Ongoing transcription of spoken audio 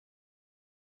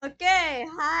Okay,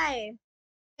 hi.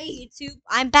 Hey YouTube,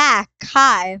 I'm back.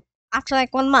 Hi. After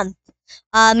like 1 month.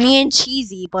 Me and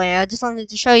Cheesy Boy, I just wanted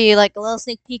to show you like a little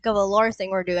sneak peek of a lore thing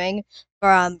we're doing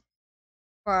for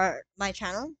my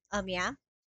channel. Yeah.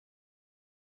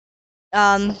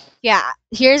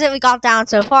 Here's what we got down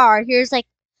so far. Here's like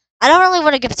I don't really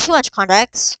want to give too much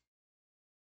context.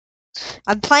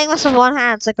 I'm playing this with one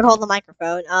hand so I could hold the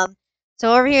microphone.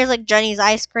 So over here is like Jenny's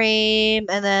ice cream,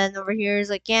 and then over here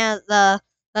is like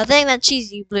the thing that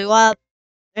Cheesy blew up.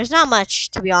 There's not much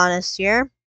to be honest here.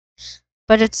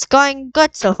 But it's going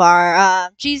good so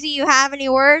far. Cheesy, you have any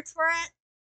words for it?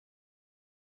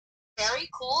 Very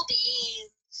cool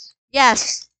beans.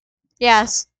 Yes,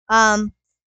 yes. We'll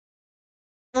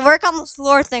work on this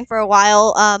floor thing for a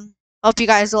while. Hope you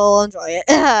guys will enjoy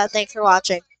it. Thanks for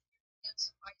watching.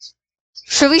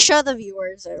 Should we show the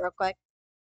viewers it real quick?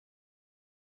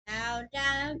 Down,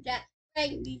 down, down,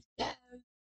 bring me down.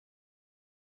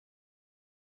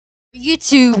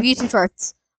 YouTube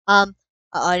shorts.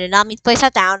 I did not mean to place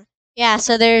that down. Yeah,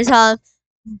 so there's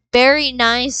very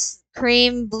nice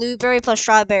cream blueberry plus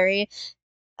strawberry.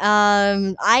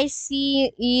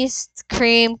 Icy East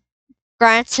Cream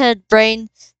Granted Brain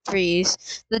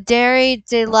Freeze. The Dairy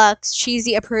Deluxe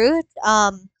Cheesy approved.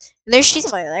 There's cheese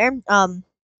flavor there.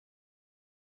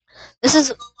 This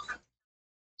is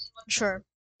sure.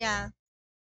 Yeah.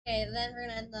 Okay, then we're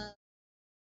gonna end the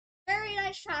very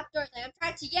nice trapdoor thing. I'm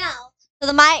trying to yell so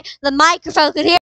the microphone could hear.